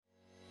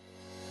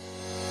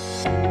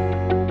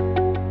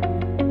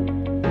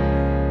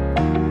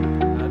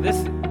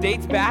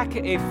dates back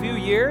a few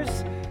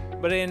years,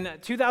 but in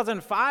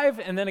 2005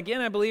 and then again,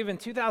 I believe in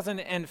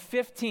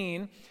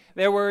 2015,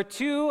 there were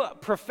two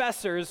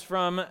professors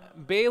from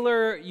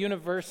Baylor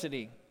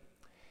University.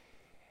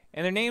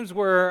 And their names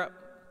were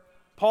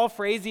Paul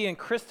Frazee and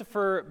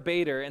Christopher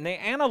Bader. And they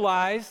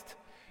analyzed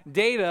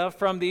data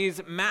from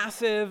these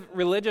massive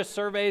religious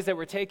surveys that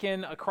were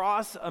taken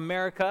across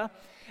America.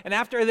 And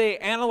after they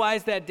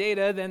analyzed that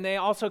data, then they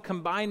also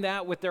combined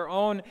that with their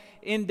own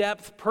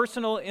in-depth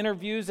personal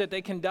interviews that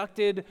they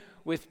conducted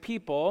with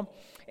people.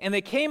 And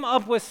they came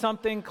up with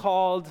something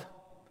called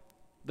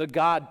the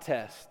God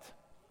test.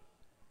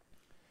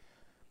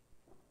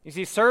 You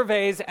see,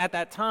 surveys at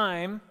that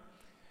time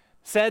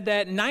said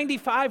that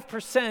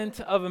 95%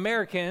 of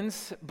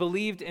Americans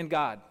believed in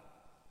God.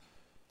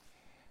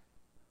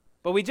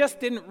 But we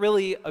just didn't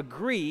really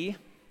agree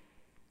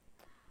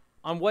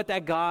on what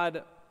that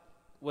God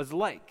was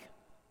like.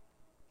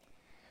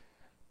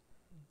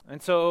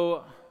 And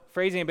so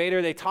Frazee and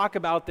Bader, they talk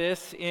about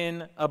this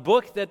in a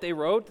book that they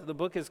wrote. The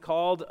book is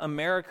called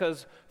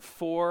America's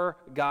Four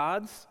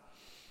Gods: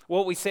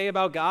 What We Say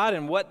About God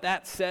and What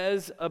That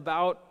Says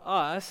About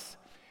Us.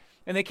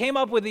 And they came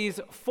up with these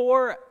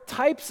four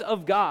types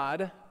of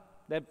God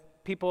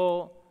that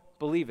people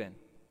believe in.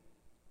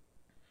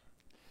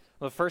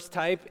 The first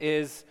type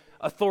is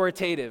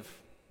authoritative.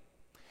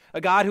 A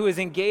God who is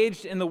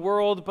engaged in the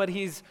world, but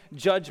he's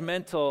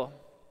judgmental.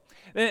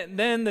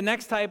 Then the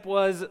next type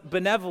was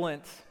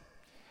benevolent.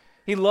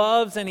 He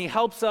loves and he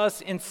helps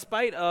us in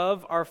spite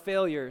of our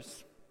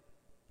failures.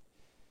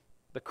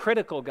 The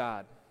critical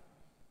God,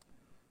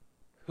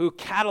 who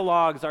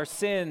catalogs our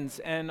sins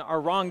and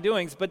our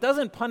wrongdoings, but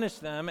doesn't punish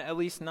them, at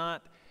least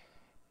not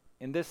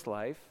in this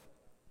life.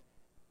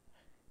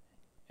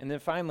 And then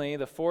finally,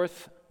 the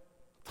fourth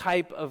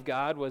type of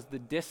God was the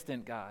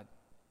distant God.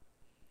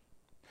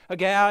 A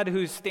God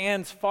who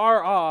stands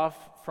far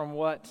off from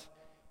what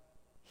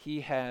he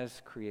has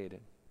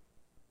created.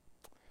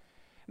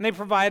 And they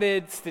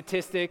provided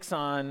statistics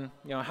on,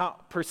 how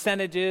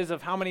percentages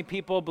of how many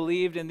people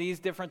believed in these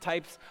different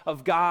types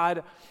of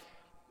God.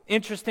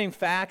 Interesting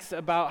facts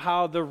about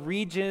how the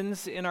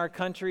regions in our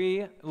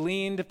country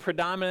leaned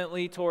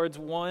predominantly towards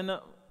one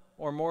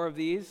or more of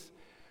these.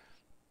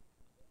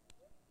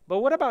 But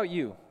what about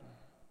you?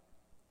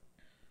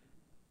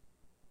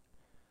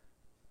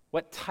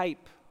 What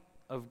type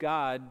of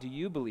God do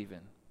you believe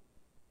in?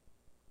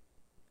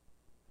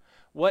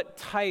 What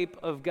type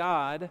of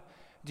God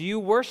do you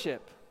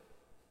worship?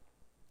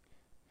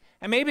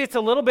 And maybe it's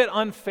a little bit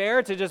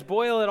unfair to just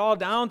boil it all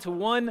down to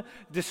one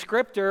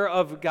descriptor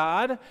of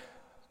God,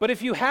 but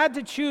if you had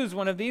to choose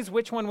one of these,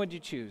 which one would you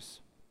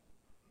choose?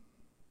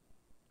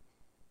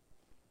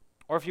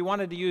 Or if you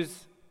wanted to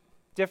use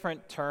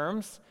different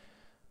terms,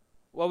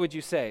 what would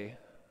you say?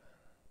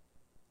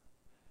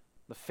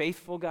 The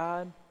faithful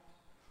God?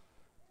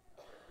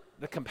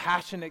 The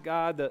compassionate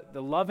God,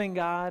 the loving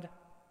God?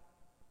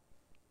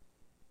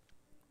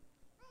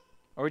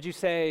 Or would you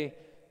say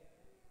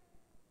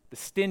the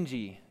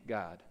stingy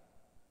God?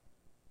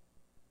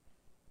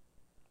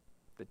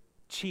 The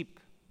cheap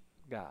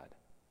God?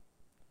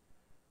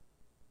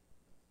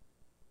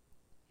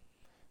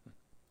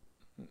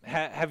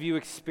 Have you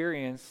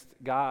experienced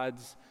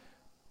God's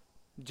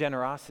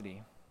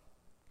generosity?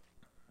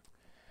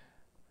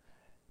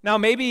 Now,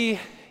 maybe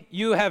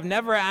you have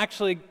never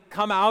actually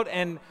come out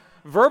and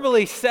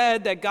verbally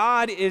said that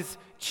God is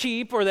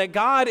cheap or that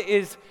God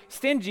is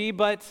stingy,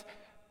 but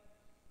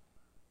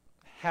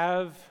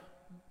have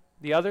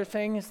the other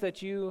things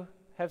that you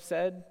have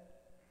said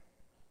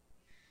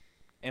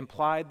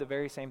implied the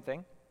very same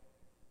thing?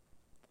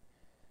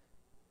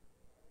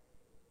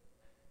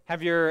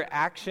 Have your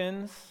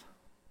actions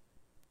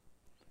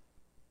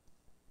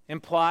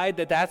implied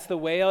that that's the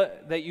way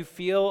that you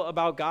feel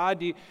about God?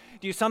 Do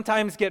you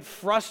sometimes get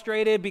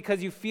frustrated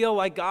because you feel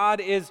like God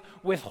is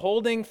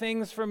withholding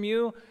things from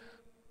you?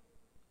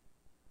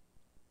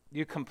 Do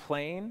you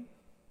complain?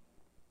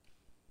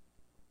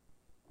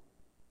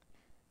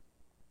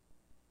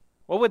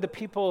 What would the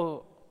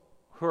people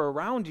who are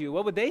around you,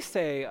 what would they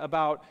say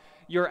about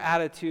your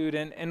attitude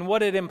and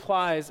what it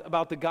implies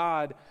about the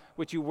God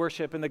which you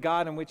worship and the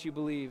God in which you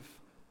believe?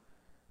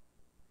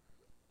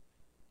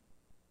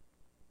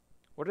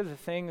 What are the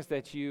things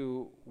that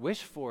you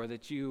wish for,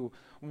 that you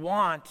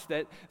want,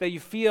 that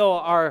you feel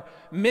are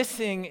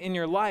missing in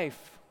your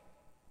life?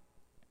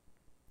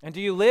 And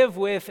do you live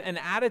with an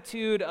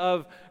attitude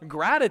of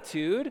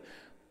gratitude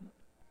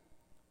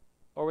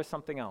or with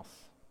something else?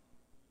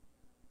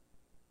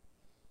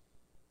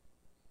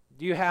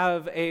 Do you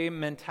have a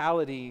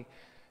mentality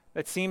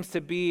that seems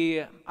to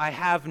be, I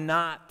have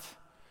not,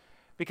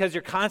 because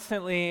you're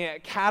constantly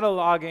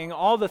cataloging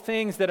all the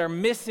things that are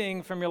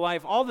missing from your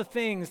life, all the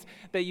things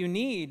that you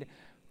need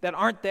that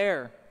aren't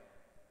there?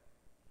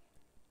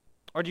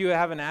 Or do you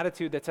have an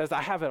attitude that says,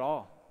 I have it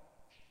all?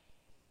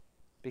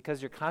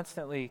 Because you're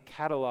constantly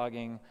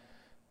cataloging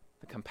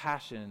the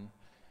compassion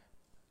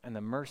and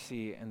the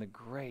mercy and the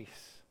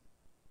grace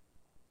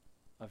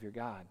of your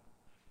God.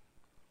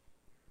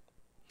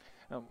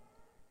 Now,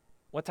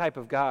 what type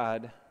of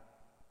God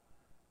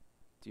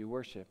do you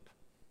worship?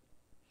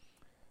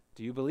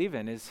 Do you believe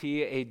in? Is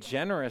he a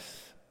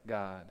generous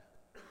God?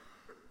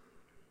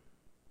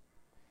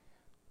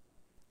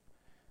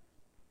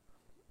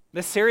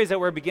 This series that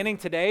we're beginning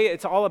today,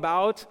 it's all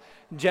about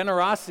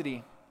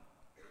generosity,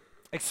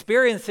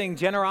 experiencing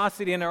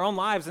generosity in our own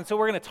lives. And so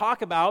we're going to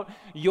talk about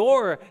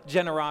your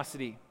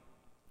generosity.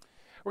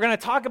 We're going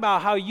to talk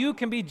about how you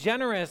can be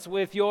generous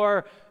with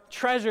your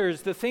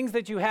treasures, the things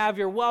that you have,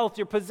 your wealth,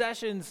 your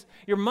possessions,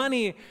 your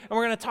money. And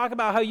we're going to talk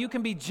about how you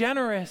can be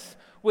generous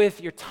with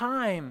your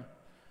time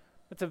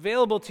that's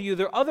available to you.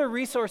 There are other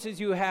resources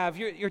you have,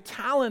 your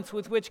talents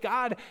with which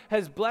God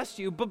has blessed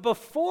you. But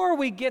before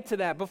we get to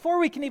that, before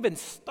we can even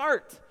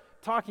start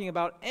talking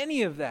about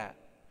any of that,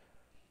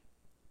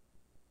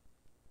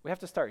 we have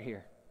to start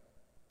here.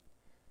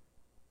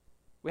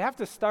 We have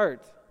to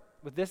start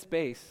with this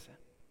base.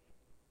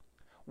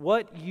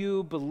 What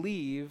you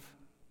believe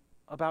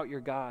about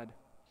your God.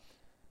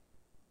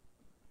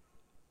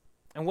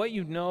 And what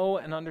you know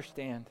and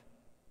understand.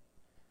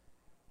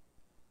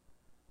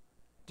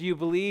 Do you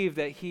believe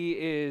that he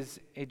is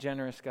a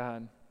generous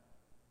God?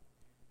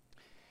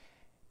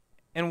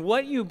 And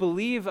what you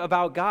believe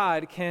about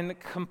God can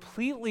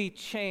completely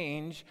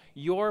change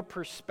your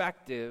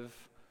perspective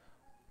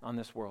on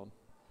this world.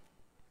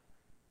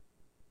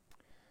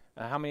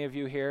 How many of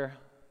you here,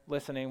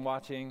 listening,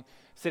 watching,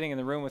 sitting in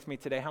the room with me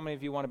today, how many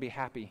of you want to be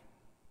happy?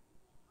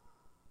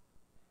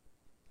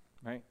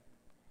 Right?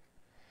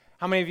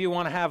 How many of you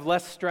want to have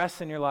less stress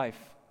in your life?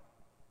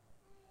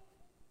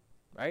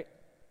 Right?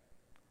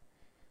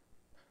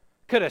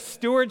 Could a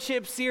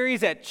stewardship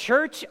series at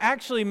church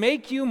actually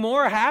make you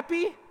more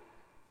happy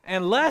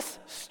and less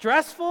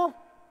stressful?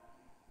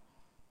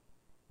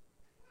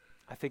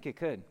 I think it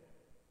could.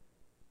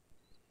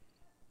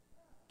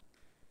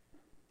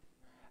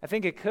 I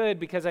think it could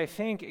because I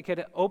think it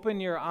could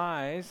open your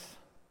eyes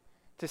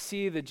to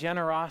see the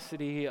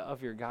generosity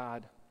of your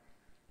God.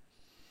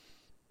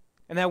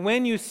 And that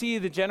when you see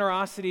the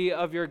generosity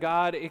of your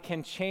God, it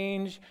can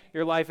change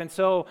your life. And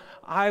so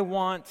I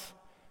want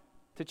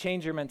to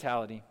change your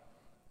mentality.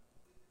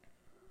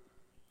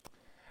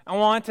 I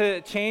want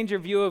to change your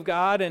view of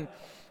God. And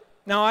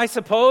now I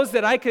suppose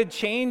that I could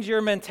change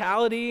your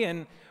mentality,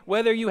 and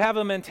whether you have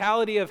a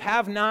mentality of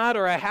have not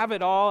or I have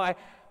it all, I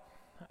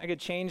could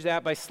change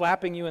that by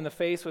slapping you in the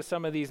face with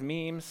some of these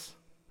memes.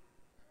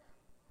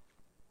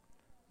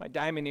 My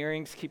diamond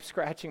earrings keep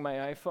scratching my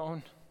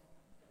iPhone.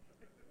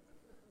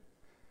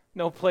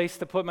 No place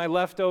to put my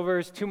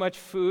leftovers, too much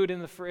food in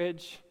the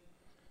fridge.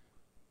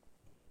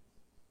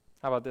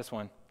 How about this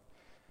one?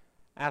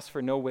 Asked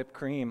for no whipped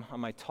cream on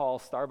my tall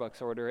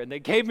Starbucks order, and they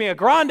gave me a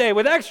grande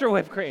with extra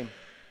whipped cream.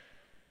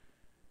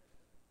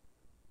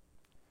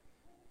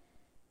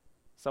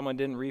 Someone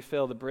didn't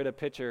refill the Brita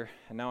pitcher,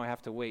 and now I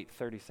have to wait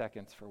 30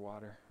 seconds for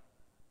water.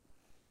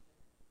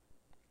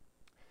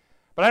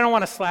 But I don't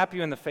want to slap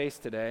you in the face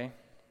today.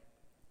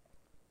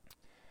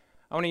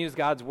 I want to use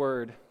God's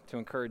word to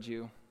encourage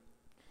you.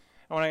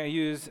 I want to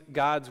use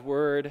God's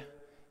word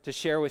to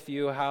share with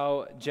you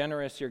how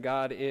generous your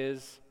God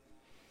is.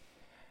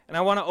 And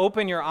I want to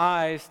open your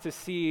eyes to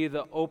see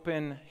the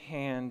open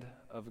hand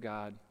of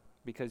God,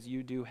 because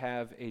you do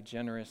have a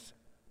generous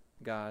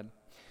God.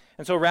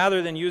 And so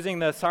rather than using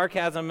the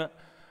sarcasm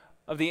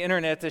of the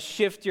internet to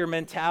shift your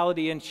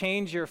mentality and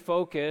change your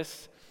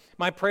focus,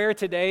 my prayer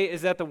today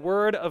is that the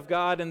Word of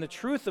God and the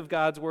truth of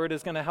God's Word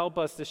is going to help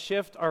us to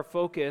shift our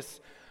focus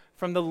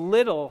from the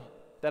little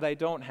that I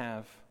don't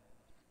have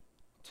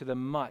to the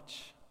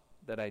much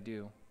that I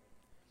do,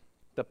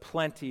 the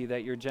plenty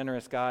that your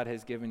generous God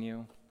has given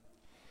you.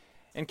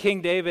 And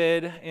King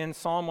David, in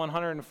Psalm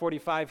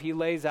 145, he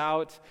lays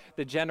out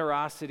the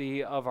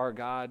generosity of our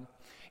God.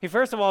 He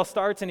first of all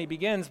starts and he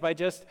begins by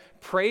just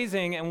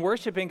praising and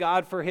worshiping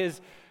God for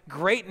his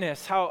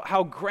greatness,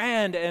 how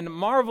grand and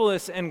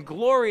marvelous and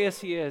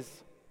glorious he is.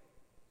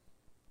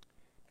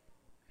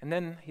 And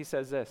then he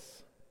says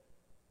this.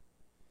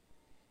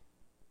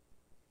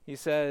 He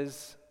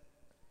says,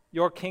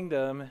 your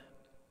kingdom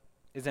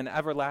is an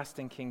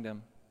everlasting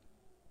kingdom,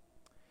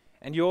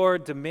 and your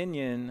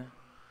dominion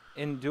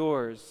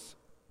endures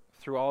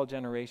through all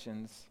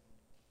generations.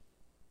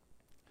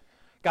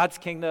 God's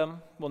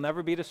kingdom will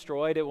never be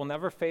destroyed. It will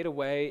never fade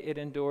away. It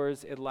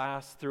endures. It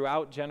lasts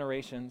throughout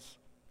generations.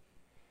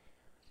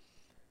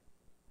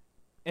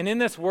 And in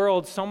this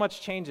world, so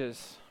much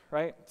changes,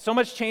 right? So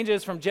much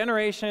changes from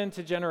generation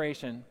to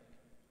generation.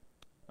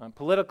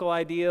 Political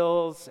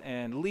ideals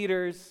and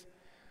leaders,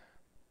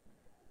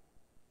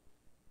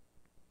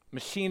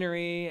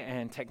 machinery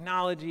and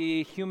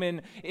technology,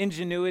 human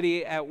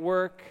ingenuity at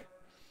work,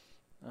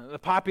 the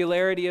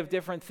popularity of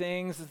different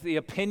things, the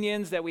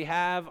opinions that we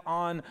have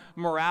on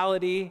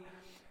morality,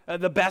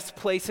 the best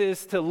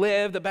places to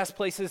live, the best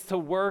places to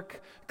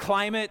work,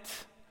 climate,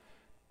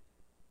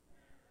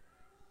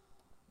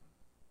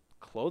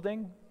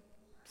 clothing,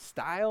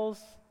 styles.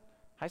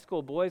 High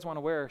school boys want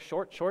to wear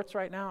short shorts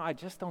right now. I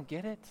just don't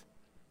get it.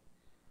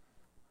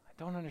 I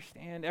don't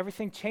understand.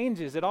 Everything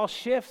changes. It all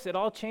shifts. It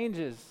all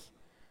changes.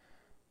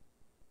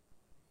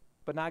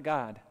 But not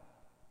God.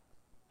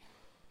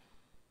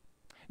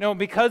 No,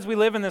 because we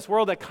live in this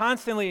world that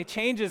constantly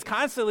changes,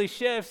 constantly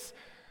shifts,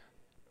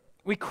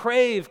 we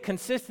crave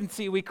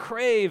consistency, we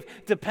crave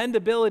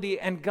dependability,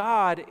 and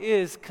God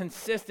is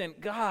consistent.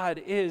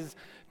 God is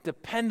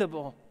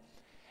dependable.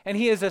 And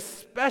he is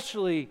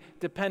especially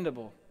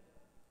dependable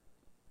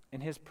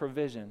in his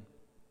provision.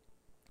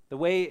 The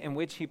way in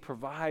which he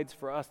provides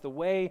for us, the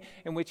way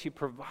in which he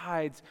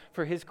provides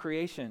for his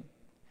creation.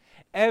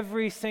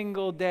 Every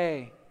single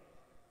day,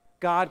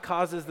 God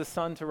causes the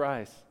sun to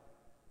rise.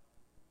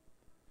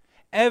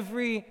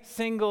 Every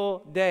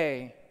single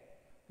day,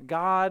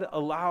 God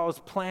allows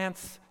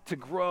plants to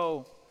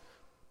grow,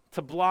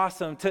 to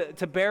blossom,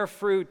 to bear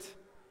fruit,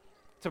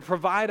 to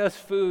provide us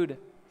food.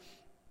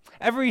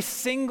 Every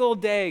single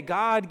day,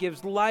 God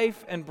gives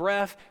life and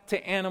breath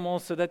to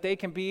animals so that they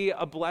can be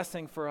a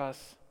blessing for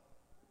us.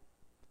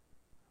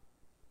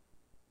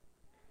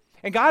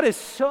 And God is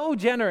so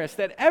generous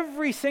that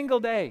every single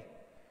day,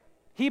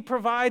 he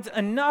provides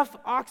enough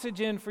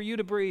oxygen for you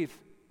to breathe.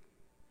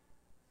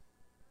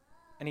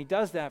 And he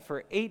does that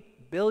for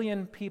 8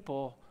 billion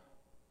people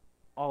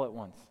all at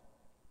once.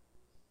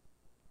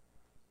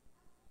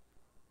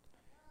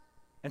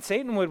 And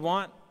Satan would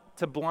want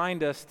to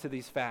blind us to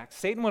these facts.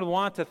 Satan would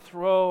want to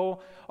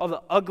throw all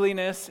the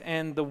ugliness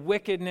and the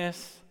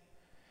wickedness,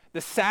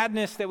 the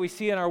sadness that we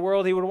see in our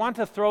world. He would want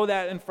to throw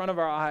that in front of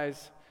our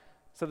eyes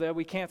so that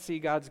we can't see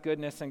God's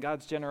goodness and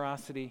God's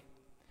generosity.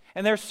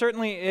 And there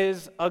certainly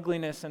is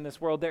ugliness in this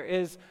world. There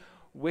is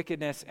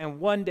wickedness. And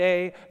one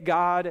day,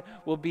 God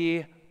will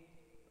be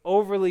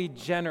overly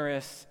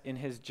generous in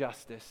his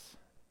justice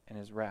and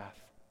his wrath.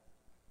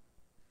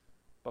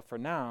 But for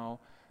now,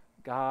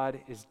 God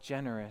is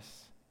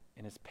generous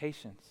in his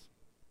patience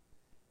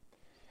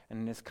and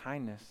in his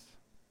kindness.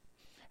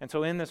 And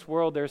so in this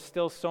world, there's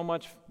still so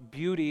much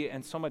beauty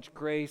and so much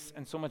grace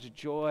and so much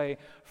joy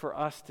for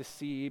us to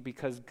see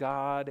because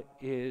God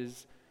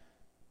is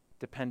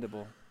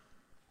dependable.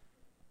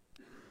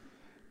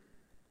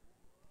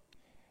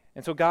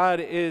 And so God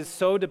is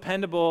so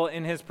dependable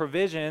in his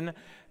provision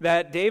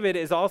that David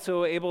is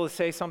also able to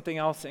say something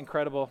else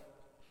incredible.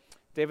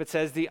 David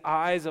says, "The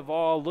eyes of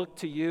all look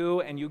to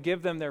you, and you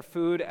give them their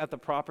food at the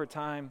proper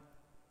time.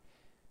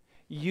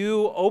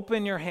 You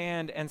open your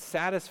hand and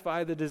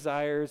satisfy the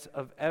desires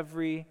of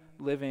every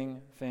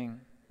living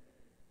thing."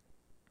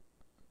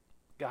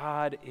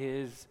 God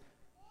is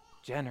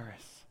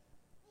generous.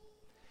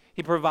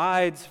 He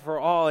provides for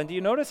all. And do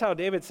you notice how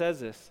David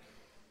says this?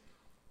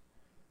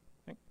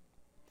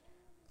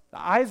 The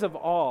eyes of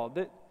all.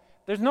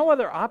 There's no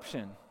other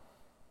option.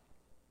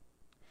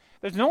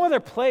 There's no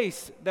other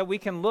place that we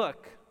can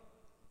look.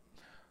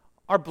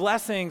 Our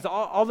blessings,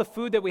 all the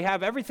food that we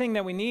have, everything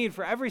that we need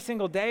for every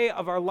single day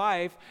of our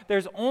life,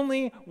 there's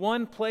only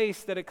one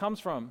place that it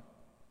comes from.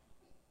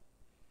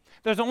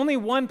 There's only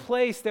one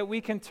place that we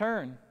can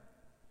turn.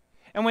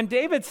 And when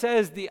David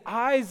says the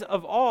eyes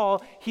of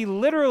all, he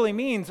literally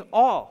means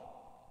all.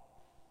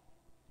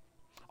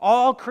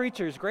 All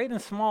creatures, great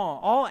and small,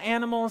 all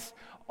animals,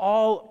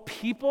 all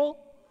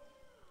people,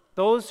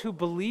 those who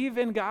believe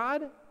in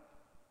God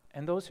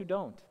and those who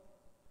don't.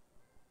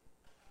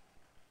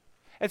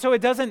 And so it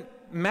doesn't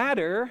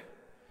matter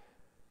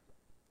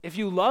if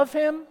you love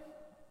him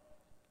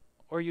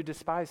or you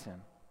despise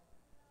him.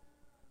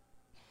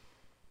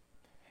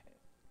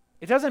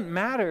 It doesn't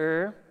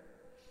matter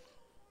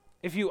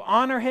if you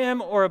honor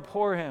him or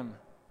abhor him.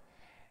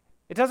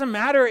 It doesn't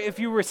matter if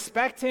you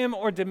respect him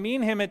or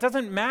demean him. It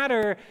doesn't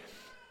matter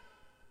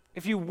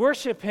if you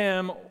worship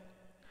him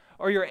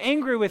or you're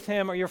angry with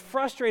him or you're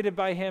frustrated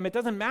by him. It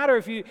doesn't matter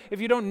if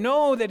you don't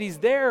know that he's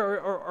there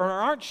or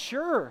aren't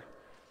sure.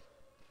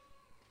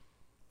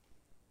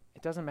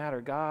 It doesn't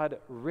matter. God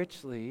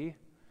richly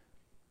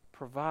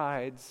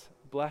provides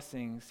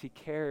blessings. He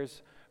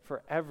cares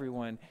for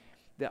everyone.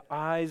 The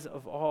eyes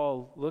of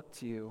all look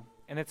to you.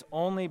 And it's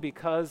only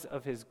because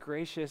of his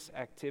gracious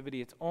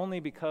activity, it's only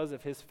because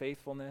of his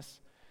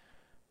faithfulness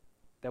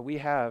that we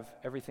have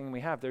everything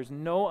we have. There's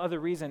no other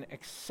reason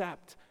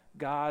except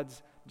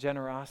God's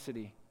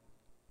generosity.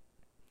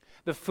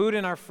 The food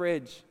in our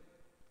fridge,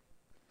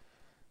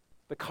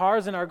 the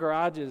cars in our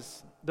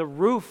garages, the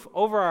roof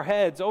over our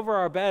heads, over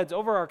our beds,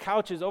 over our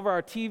couches, over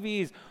our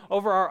TVs,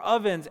 over our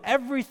ovens,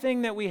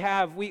 everything that we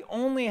have, we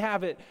only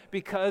have it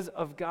because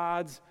of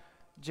God's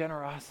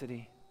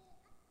generosity.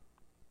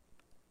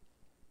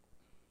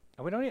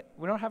 And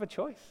we don't have a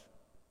choice.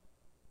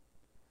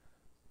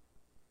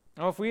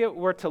 Now, if we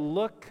were to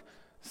look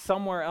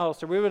somewhere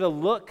else, or we were to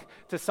look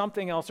to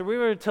something else, or we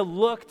were to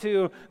look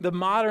to the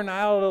modern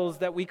idols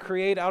that we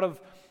create out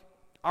of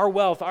our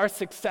wealth, our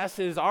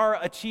successes,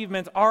 our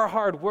achievements, our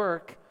hard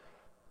work,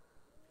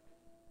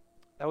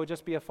 that would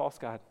just be a false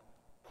god.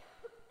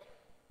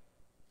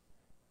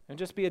 It would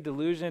just be a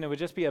delusion. It would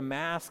just be a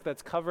mask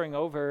that's covering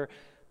over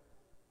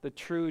the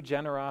true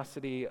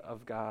generosity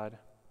of God.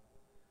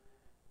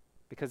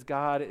 Because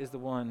God is the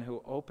one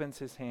who opens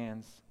his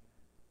hands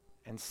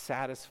and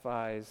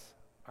satisfies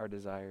our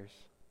desires.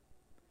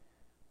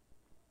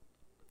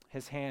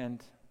 His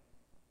hand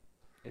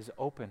is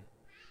open.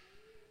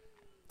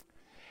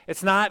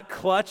 It's not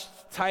clutched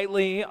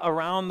tightly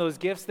around those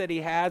gifts that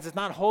he has. It's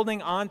not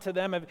holding on to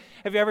them.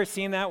 Have you ever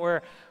seen that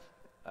where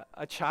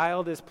a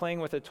child is playing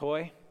with a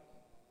toy?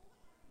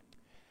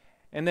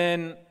 And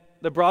then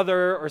the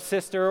brother or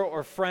sister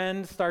or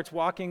friend starts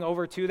walking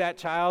over to that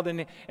child,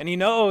 and he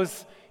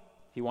knows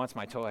he wants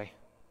my toy.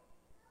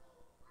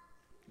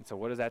 And so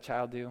what does that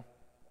child do?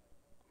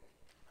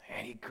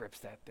 And he grips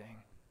that thing.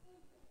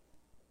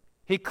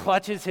 He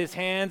clutches his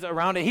hands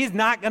around it. He's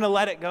not going to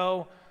let it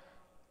go.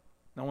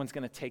 No one's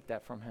going to take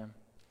that from him.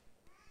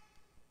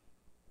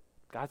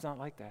 God's not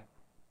like that.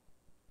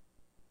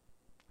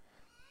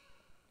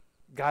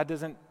 God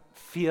doesn't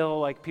feel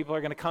like people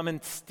are going to come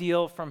and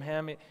steal from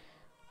him.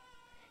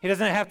 He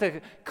doesn't have to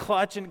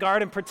clutch and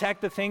guard and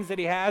protect the things that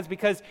he has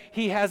because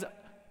he has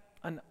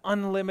an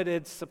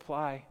unlimited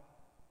supply.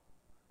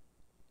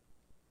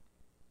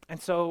 And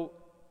so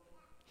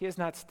he is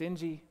not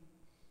stingy.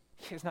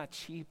 He is not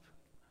cheap.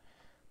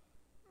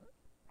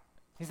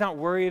 He's not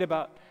worried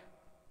about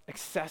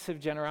excessive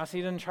generosity.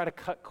 He doesn't try to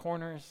cut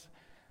corners.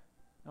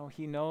 No,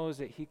 he knows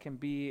that he can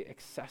be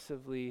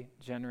excessively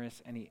generous,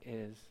 and he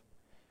is.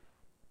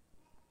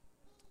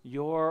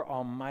 Your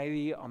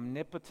almighty,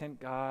 omnipotent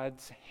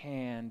God's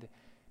hand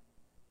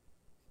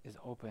is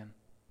open.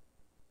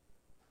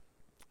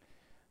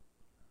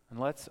 And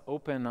let's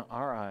open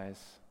our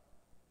eyes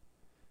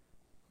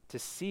to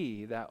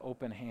see that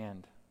open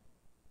hand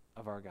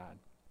of our God.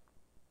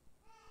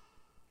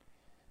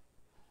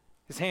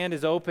 His hand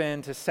is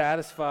open to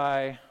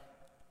satisfy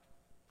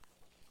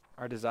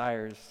our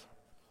desires.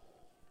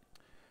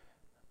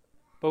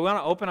 But we want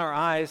to open our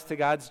eyes to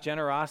God's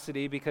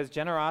generosity because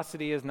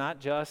generosity is not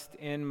just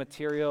in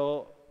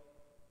material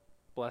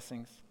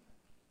blessings.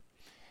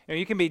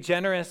 You can be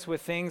generous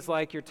with things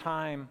like your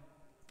time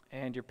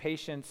and your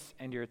patience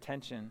and your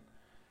attention.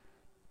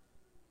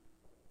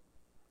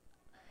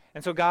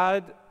 And so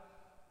God's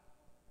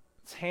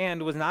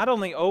hand was not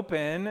only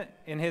open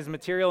in his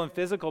material and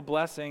physical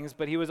blessings,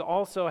 but he was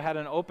also had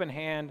an open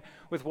hand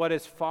with what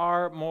is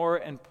far more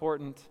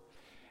important.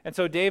 And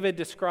so David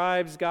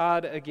describes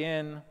God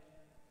again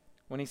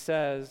when he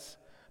says,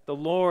 "The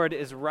Lord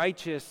is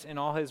righteous in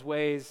all his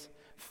ways,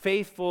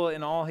 faithful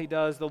in all he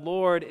does. The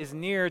Lord is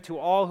near to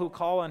all who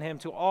call on him,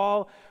 to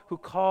all who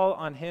call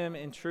on him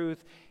in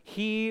truth.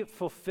 He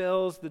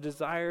fulfills the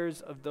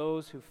desires of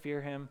those who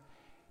fear him.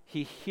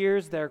 He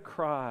hears their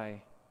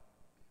cry,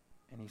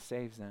 and he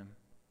saves them."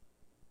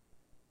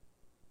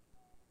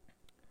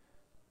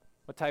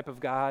 What type of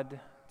God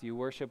do you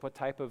worship? What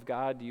type of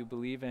God do you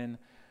believe in?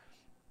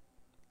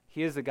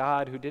 He is a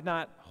God who did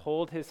not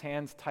hold his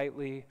hands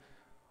tightly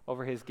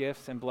over his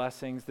gifts and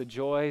blessings, the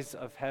joys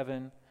of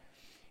heaven.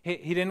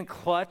 He didn't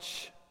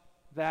clutch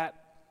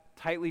that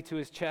tightly to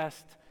his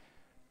chest.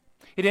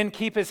 He didn't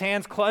keep his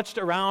hands clutched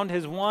around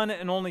his one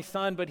and only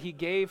Son, but he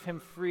gave him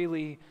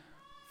freely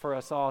for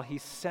us all. He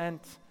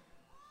sent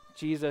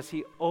Jesus.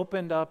 He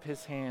opened up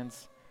his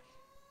hands.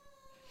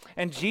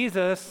 And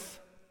Jesus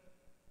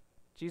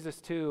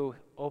too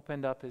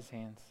opened up his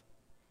hands.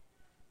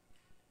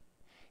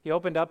 He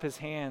opened up his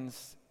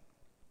hands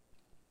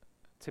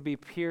to be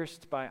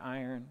pierced by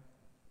iron,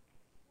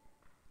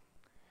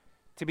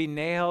 to be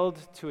nailed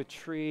to a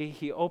tree.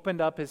 He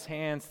opened up his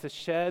hands to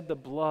shed the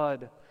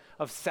blood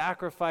of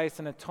sacrifice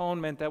and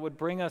atonement that would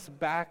bring us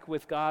back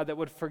with God, that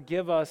would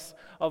forgive us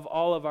of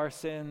all of our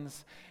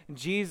sins.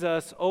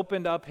 Jesus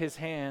opened up his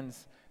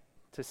hands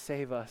to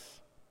save us,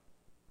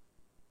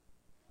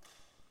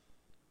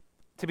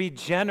 to be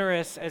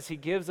generous as he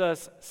gives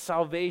us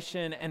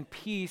salvation and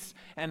peace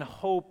and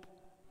hope,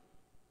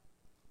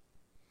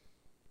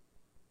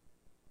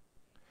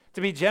 to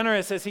be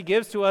generous as he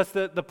gives to us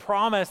the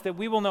promise that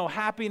we will know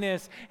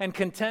happiness and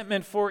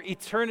contentment for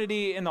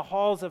eternity in the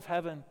halls of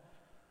heaven.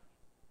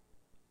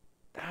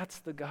 That's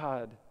the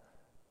God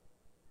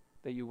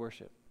that you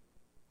worship.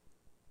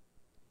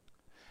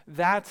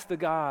 That's the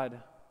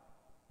God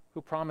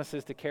who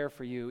promises to care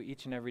for you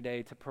each and every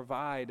day, to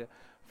provide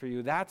for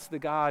you. That's the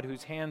God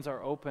whose hands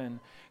are open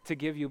to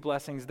give you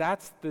blessings.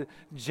 That's the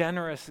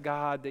generous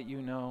God that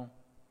you know.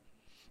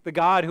 The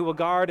God who will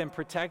guard and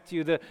protect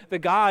you, the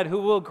God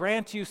who will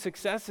grant you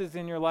successes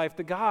in your life,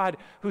 the God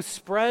who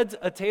spreads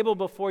a table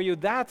before you.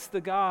 That's the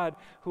God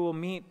who will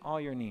meet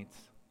all your needs.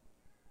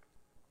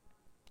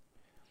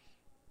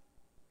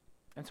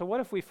 And so what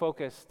if we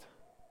focused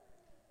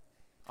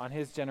on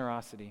his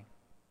generosity?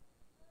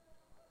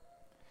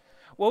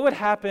 What would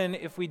happen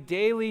if we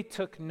daily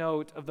took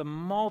note of the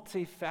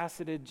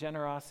multifaceted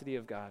generosity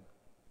of God?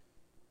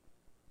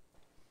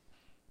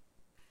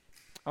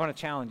 I want to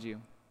challenge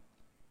you.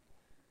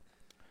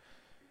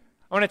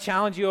 I want to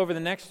challenge you over the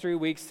next 3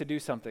 weeks to do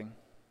something.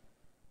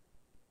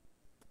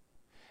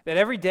 That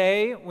every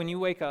day when you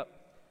wake up,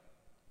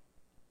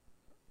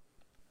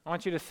 I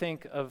want you to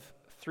think of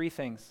 3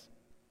 things.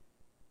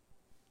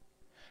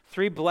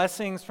 3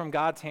 blessings from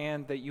God's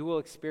hand that you will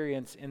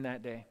experience in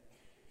that day.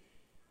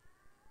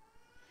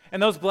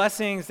 And those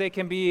blessings, they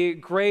can be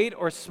great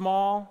or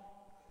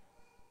small.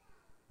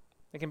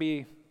 They can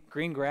be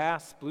green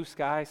grass, blue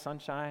sky,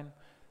 sunshine.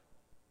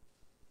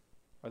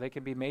 or they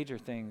can be major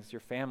things, your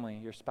family,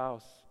 your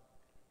spouse.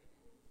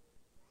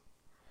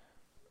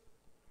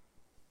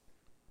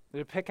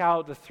 To pick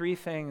out the 3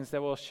 things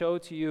that will show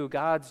to you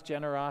God's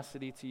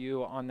generosity to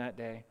you on that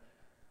day.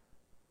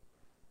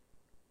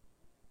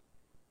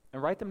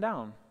 And write them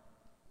down.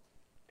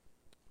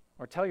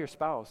 Or tell your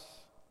spouse.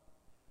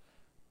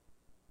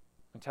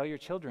 And tell your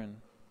children.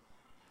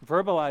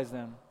 Verbalize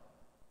them.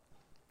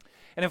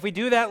 And if we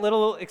do that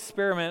little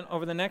experiment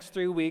over the next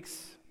 3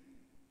 weeks,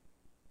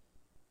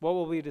 what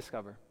will we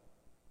discover?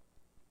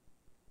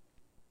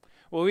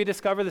 Will we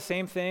discover the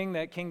same thing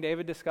that King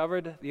David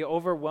discovered, the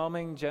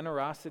overwhelming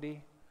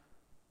generosity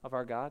of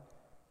our God?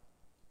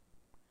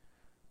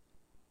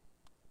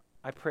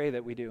 I pray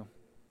that we do.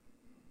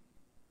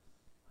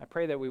 I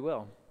pray that we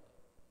will.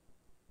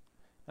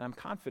 And I'm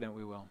confident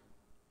we will.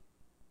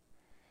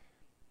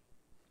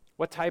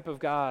 What type of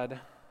God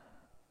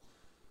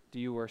do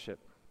you worship?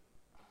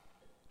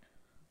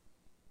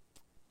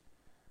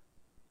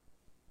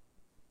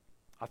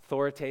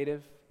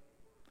 Authoritative,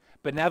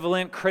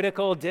 benevolent,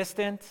 critical,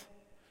 distant?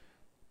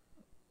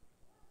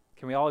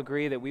 Can we all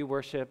agree that we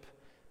worship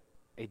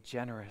a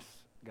generous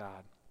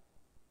God?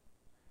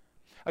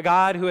 A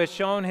God who has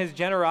shown his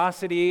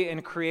generosity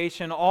in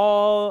creation,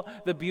 all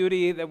the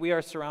beauty that we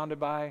are surrounded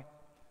by,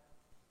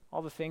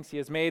 all the things he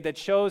has made, that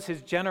shows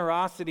his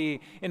generosity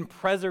in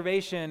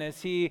preservation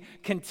as he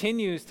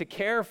continues to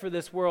care for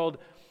this world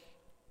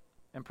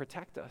and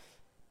protect us,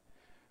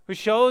 who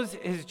shows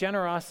his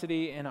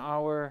generosity in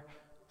our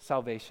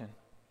salvation,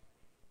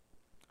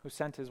 who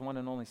sent his one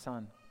and only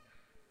Son.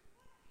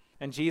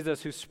 And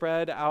Jesus, who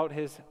spread out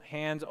his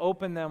hands,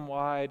 opened them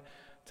wide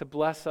to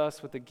bless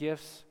us with the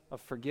gifts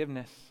of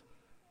forgiveness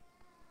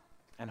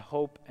and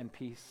hope and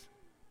peace.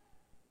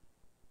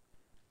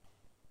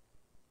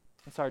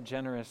 It's our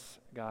generous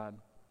God.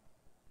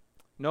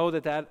 Know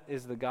that that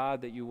is the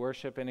God that you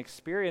worship, and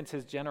experience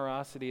his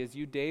generosity as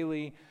you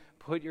daily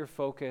put your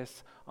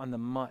focus on the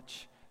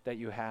much that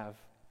you have.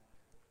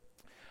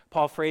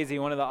 Paul Frazee,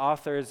 one of the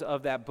authors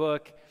of that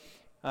book,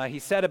 he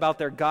said about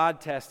their God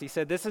test, he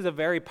said, this is a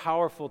very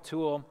powerful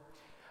tool.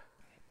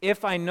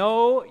 If I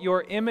know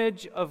your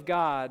image of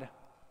God,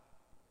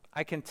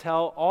 I can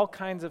tell all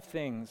kinds of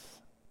things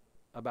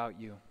about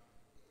you.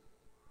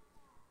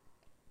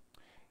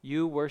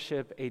 You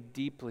worship a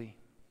deeply,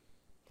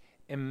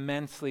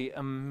 immensely,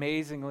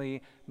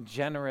 amazingly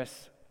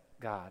generous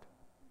God.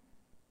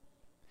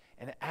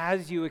 And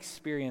as you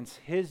experience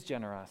his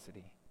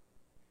generosity,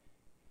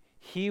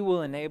 he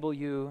will enable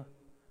you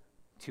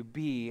to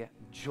be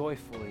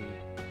joyfully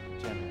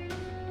generous.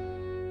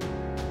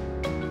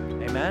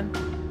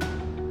 Amen?